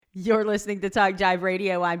You're listening to Talk Jive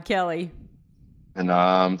Radio. I'm Kelly. And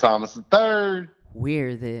I'm Thomas the Third.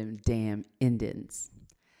 We're them damn Indians.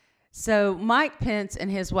 So Mike Pence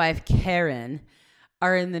and his wife Karen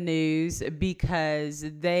are in the news because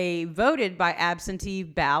they voted by absentee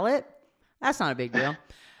ballot. That's not a big deal.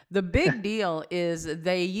 The big deal is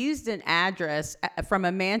they used an address from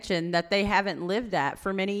a mansion that they haven't lived at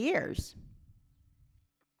for many years.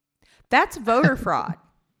 That's voter fraud.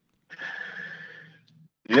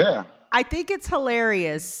 Yeah. I think it's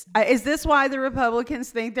hilarious. Is this why the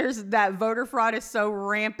Republicans think that voter fraud is so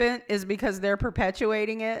rampant? Is because they're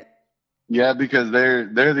perpetuating it? Yeah, because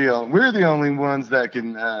we're the only ones that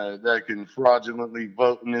can fraudulently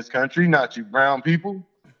vote in this country, not you brown people.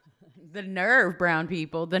 The nerve, brown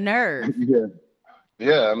people, the nerve.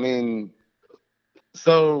 Yeah. I mean,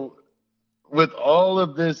 so with all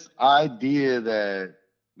of this idea that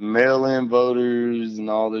mail-in voters and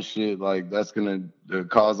all this shit, like that's gonna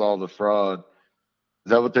cause all the fraud.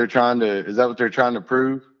 Is that what they're trying to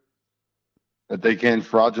prove? That they can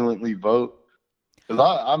fraudulently vote?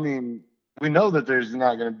 Because I mean, we know that there's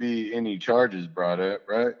not going to be any charges brought up,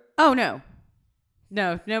 right? Oh no,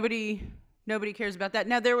 nobody cares about that.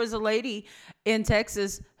 Now there was a lady in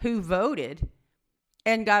Texas who voted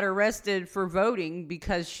and got arrested for voting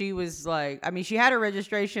because she was like, I mean, she had a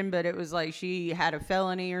registration, but it was like she had a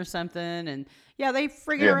felony or something, and yeah, they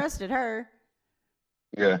freaking arrested her.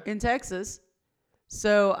 Yeah, in Texas.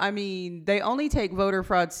 So I mean, they only take voter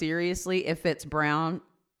fraud seriously if it's brown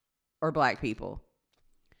or black people.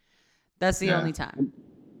 That's the only time.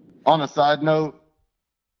 On a side note,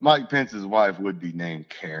 Mike Pence's wife would be named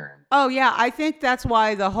Karen. Oh yeah, I think that's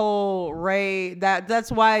why the whole Ray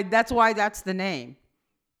that's why that's the name.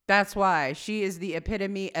 That's why she is the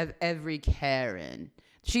epitome of every Karen.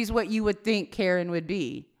 She's what you would think Karen would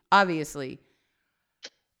be, obviously.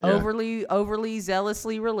 Yeah. Overly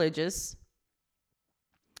zealously religious.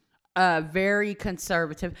 Very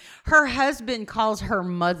conservative. Her husband calls her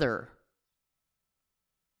mother.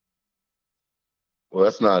 Well,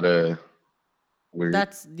 that's not weird.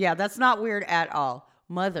 That's not weird at all.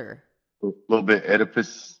 Mother. A little bit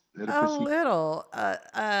Oedipus. A little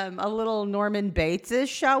Norman Bates-ish,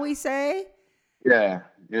 shall we say? Yeah,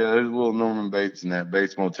 there's a little Norman Bates in that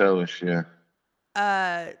Bates Motel-ish, yeah.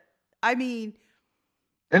 I mean,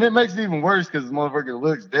 and it makes it even worse because the motherfucker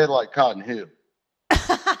looks dead like Cotton Hill.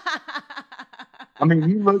 I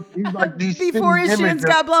mean, he's like these before his shins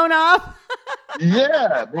got blown off.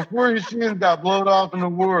 Yeah, before his shins got blown off in the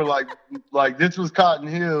war, like this was Cotton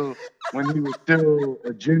Hill when he was still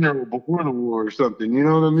a general before the war or something. You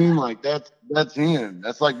know what I mean? Like that's him.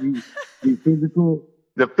 That's like the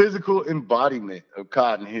physical embodiment of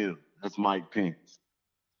Cotton Hill. That's Mike Pence.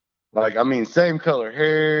 Like, I mean, same color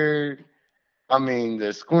hair. I mean,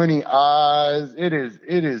 the squinty eyes. It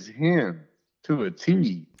is him to a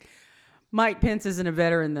T. Mike Pence isn't a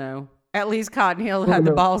veteran, though. At least Cotton Hill had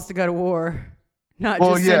the balls to go to war, not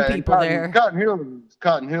just send people there. Cotton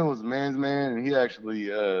Hill was a man's man, and he actually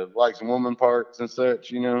likes woman parts and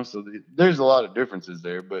such, you know. So there's a lot of differences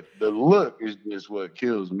there, but the look is just what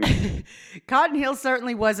kills me. Cotton Hill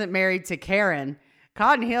certainly wasn't married to Karen.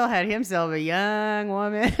 Cotton Hill had himself a young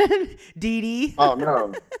woman, Dee Dee. Oh,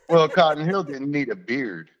 no. Well, Cotton Hill didn't need a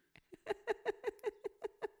beard.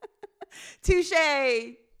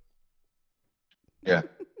 Touché. Yeah.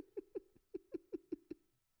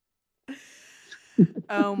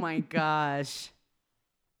 Oh my gosh.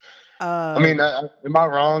 I mean, am I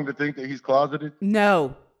wrong to think that he's closeted?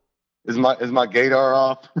 No. Is my gaydar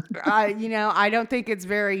off? I don't think it's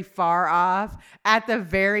very far off. At the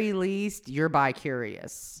very least, you're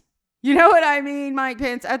bi-curious. You know what I mean, Mike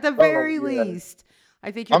Pence? At the very least,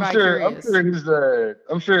 I think you're bi-curious.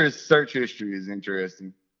 I'm sure his search history is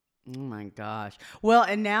interesting. Oh my gosh. Well,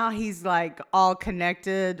 and now he's like all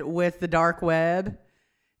connected with the dark web.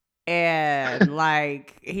 And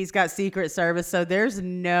like he's got Secret Service, so there's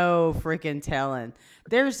no freaking telling.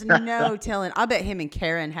 There's no telling. I bet him and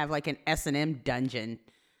Karen have like an S&M dungeon.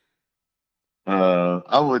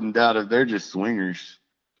 I wouldn't doubt it. They're just swingers.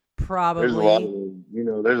 Probably.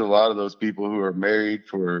 There's a lot of those people who are married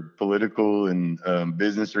for political and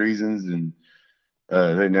business reasons, and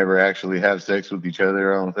they never actually have sex with each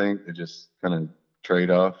other. I don't think they just kind of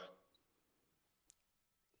trade off.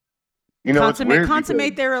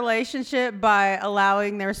 Consummate their relationship by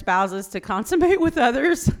allowing their spouses to consummate with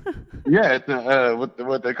others. Yeah, it's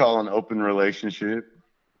what they call an open relationship.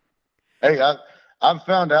 Hey, I've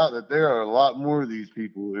found out that there are a lot more of these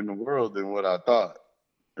people in the world than what I thought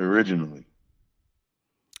originally.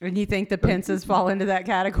 And you think the Pences fall into that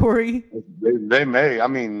category? They may. I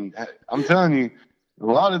mean, I'm telling you, a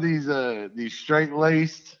lot of these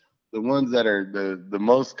straight-laced ones that are the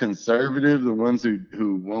most conservative, the ones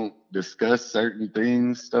who won't discuss certain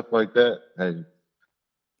things, stuff like that. Hey,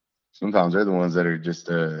 sometimes they're the ones that are just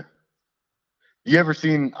you ever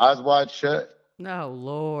seen Eyes Wide Shut? Oh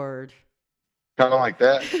Lord. Kind of like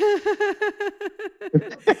that.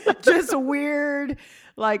 Just weird,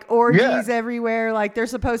 like orgies everywhere. Like they're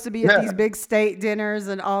supposed to be at these big state dinners,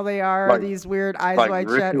 and all they are these weird eyes wide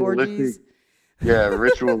shut orgies. Yeah,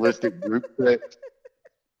 ritualistic group sex,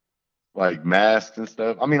 like masks and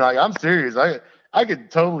stuff. I mean, like I'm serious. I could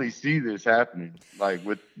totally see this happening. Like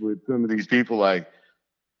with some of these people, like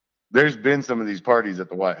there's been some of these parties at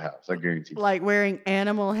the White House. I guarantee. Like wearing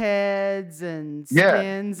animal heads and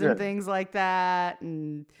skins and things like that,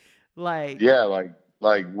 and like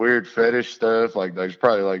like weird fetish stuff. Like there's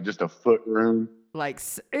probably like just a foot room. Like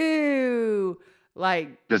ew,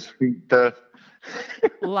 like just feet stuff.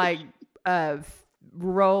 Like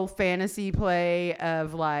role fantasy play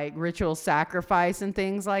of like ritual sacrifice and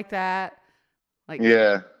things like that. Like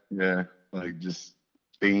yeah, like just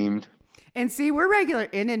themed. And see, we're regular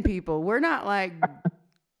Indian people. We're not like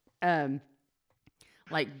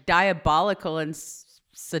diabolical and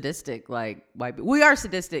sadistic like white people. We are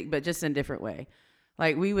sadistic, but just in a different way.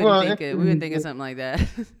 Like we wouldn't think of something like that.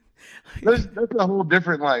 That's a whole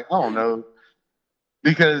different, like, I don't know,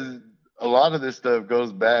 because a lot of this stuff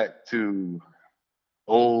goes back to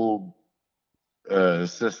old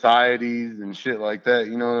societies and shit like that.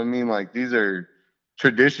 You know what I mean? Like these are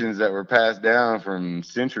traditions that were passed down from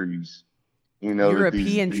centuries. You know,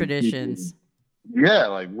 European traditions. Yeah,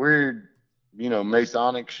 like weird,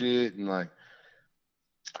 Masonic shit, and like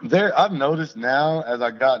I've noticed now as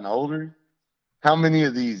I've gotten older, how many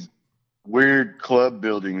of these weird club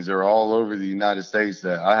buildings are all over the United States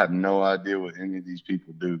that I have no idea what any of these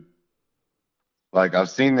people do. Like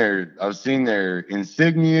I've seen their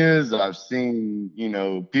insignias, I've seen,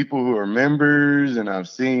 people who are members, and I've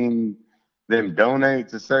seen them donate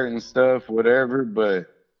to certain stuff, whatever, but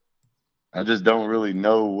I just don't really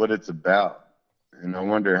know what it's about. And I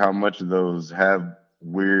wonder how much of those have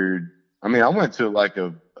weird. I mean, I went to like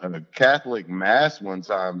a Catholic mass one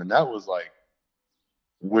time, and that was like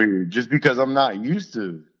weird just because I'm not used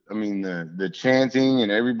to. I mean, the chanting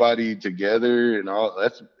and everybody together and all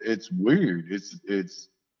it's weird. It's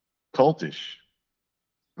cultish.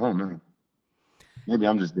 I don't know. Maybe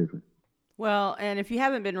I'm just different. Well, and if you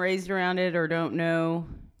haven't been raised around it or don't know,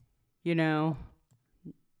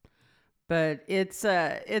 but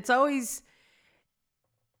it's always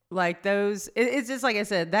like those. It's just like I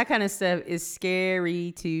said, that kind of stuff is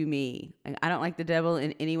scary to me. I don't like the devil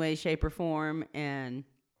in any way, shape, or form.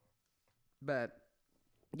 But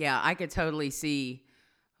yeah, I could totally see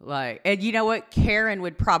and you know what? Karen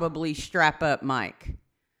would probably strap up Mike.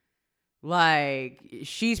 Like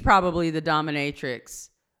she's probably the dominatrix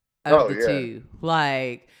of the two.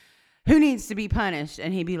 Like, who needs to be punished?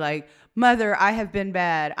 And he'd be like, Mother, I have been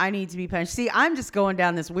bad. I need to be punished. See, I'm just going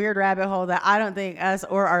down this weird rabbit hole that I don't think us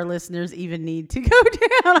or our listeners even need to go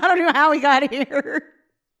down. I don't know how we got here.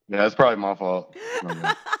 Yeah, that's probably my fault.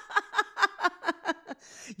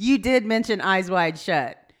 You did mention Eyes Wide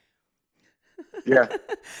Shut. Yeah.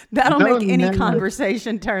 That'll make any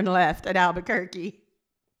conversation turn left at Albuquerque.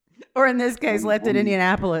 Or in this case, left at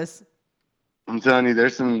Indianapolis. I'm telling you,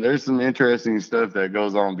 there's some interesting stuff that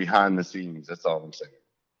goes on behind the scenes. That's all I'm saying.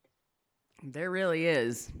 There really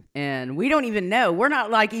is. And we don't even know. We're not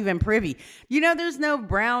like even privy. There's no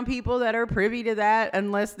brown people that are privy to that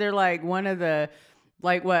unless they're like one of the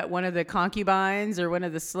concubines or one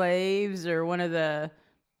of the slaves or one of the,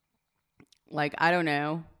 like, I don't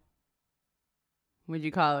know. What'd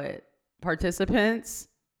you call it? Participants?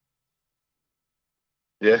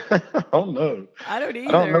 Yeah, I don't know. I don't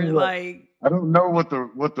either. I don't know what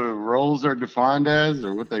the roles are defined as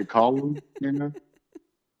or what they call them,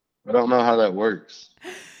 I don't know how that works.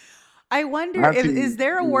 I wonder, is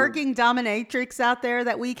there a working dominatrix out there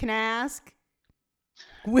that we can ask?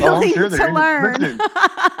 Willing to learn.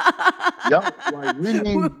 Like we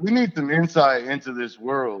need some insight into this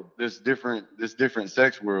world, this different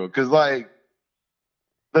sex world. Because like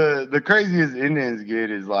the craziest Indians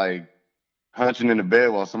get is like hunching in the bed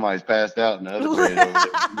while somebody's passed out in the other bed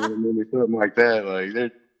or something like that. Like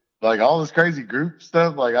they're like all this crazy group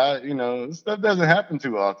stuff. Like this stuff doesn't happen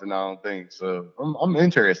too often, I don't think. So I'm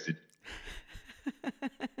interested.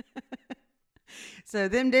 So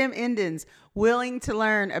them damn Indians willing to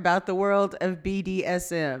learn about the world of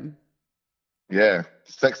BDSM. Yeah,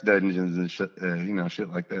 sex dungeons and shit, shit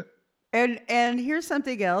like that. And here's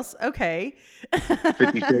something else. Okay.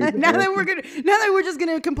 now that we're just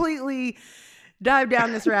gonna completely dive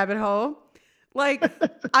down this rabbit hole. Like,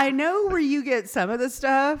 I know where you get some of the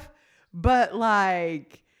stuff, But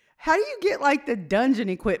like, how do you get like the dungeon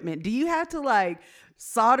equipment? Do you have to like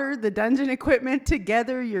solder the dungeon equipment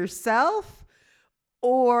together yourself?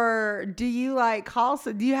 Or do you like call,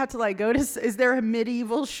 so do you have to like go to, is there a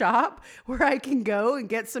medieval shop where I can go and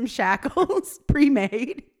get some shackles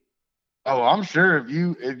pre-made? Oh, I'm sure if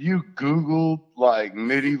you Googled like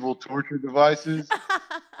medieval torture devices,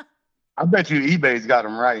 I bet you eBay's got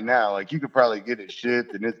them right now. Like you could probably get it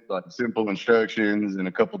shipped, and it's like simple instructions and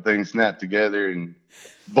a couple things snapped together and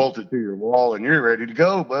bolt it to your wall, and you're ready to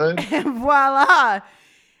go, bud. And voila,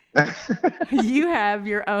 you have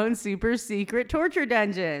your own super secret torture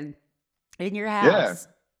dungeon in your house. Yeah.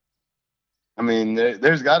 I mean,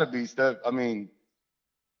 there's got to be stuff. I mean,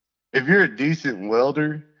 if you're a decent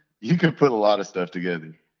welder, you could put a lot of stuff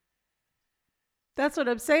together. That's what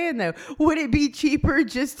I'm saying, though. Would it be cheaper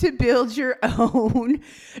just to build your own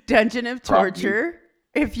dungeon of torture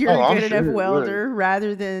if you're a good enough welder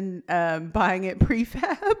rather than buying it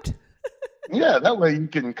prefabbed? Yeah, that way you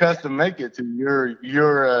can custom make it to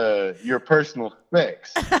your personal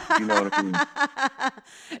specs. You know what I mean?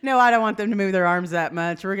 No, I don't want them to move their arms that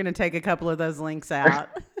much. We're going to take a couple of those links out.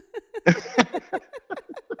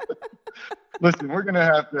 Listen, we're gonna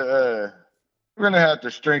have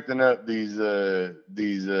to strengthen up these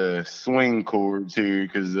swing cords here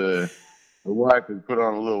because the wife has put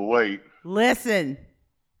on a little weight. Listen.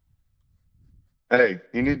 Hey,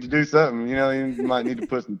 you need to do something. You know, you might need to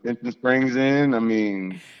put some tension springs in. I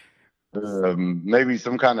mean, maybe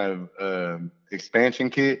some kind of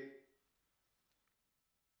expansion kit.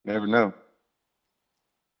 Never know.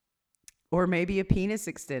 Or maybe a penis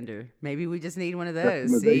extender. Maybe we just need one of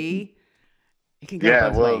those. See? It can go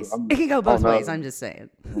both ways. It can go both ways. I'm just saying.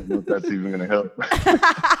 I don't know if that's even going to help.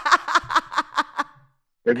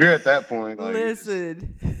 If you're at that point, like,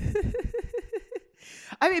 listen.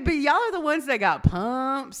 I mean, but y'all are the ones that got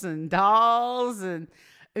pumps and dolls and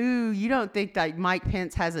ooh, you don't think that Mike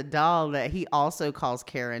Pence has a doll that he also calls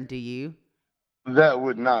Karen, do you? That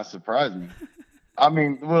would not surprise me. I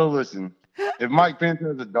mean, well, listen, if Mike Pence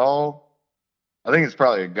has a doll, I think it's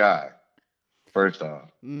probably a guy, first off.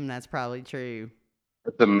 That's probably true.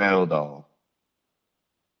 It's a male doll.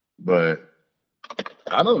 But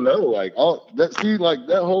I don't know, like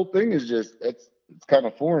that whole thing is just it's kind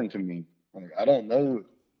of foreign to me. Like I don't know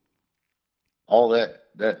all that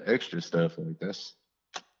extra stuff. Like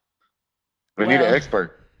we need an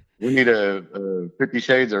expert. We need a 50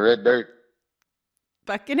 Shades of Red Dirt.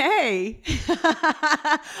 Fucking A.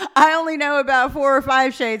 I only know about 4 or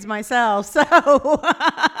 5 shades myself, so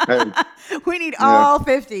hey, we need all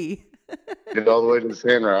 50. Get all the way to the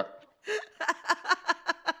Sandrock.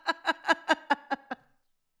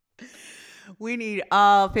 We need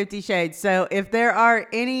all 50 shades. So if there are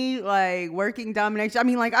any like working domination, I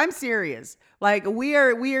mean, like I'm serious. Like we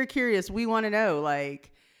are curious. We want to know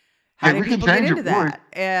like how do people get into that?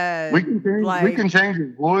 And we can change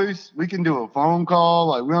your voice. We can do a phone call.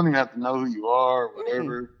 Like we don't even have to know who you are,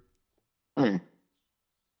 whatever.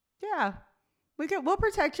 Yeah, we'll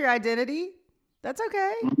protect your identity. That's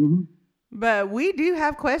okay. Mm-hmm. But we do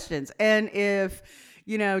have questions, and if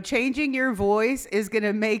changing your voice is going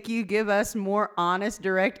to make you give us more honest,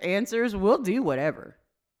 direct answers, we'll do whatever.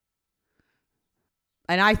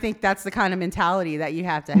 And I think that's the kind of mentality that you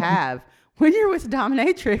have to have when you're with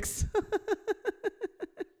dominatrix.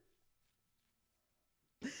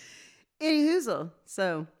 Any hoozle.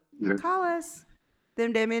 So call us.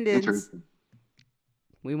 Them damn Indians.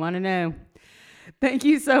 We want to know. Thank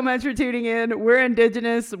you so much for tuning in. We're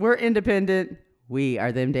indigenous. We're independent. We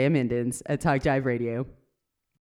are them damn Indians at Talk Jive Radio.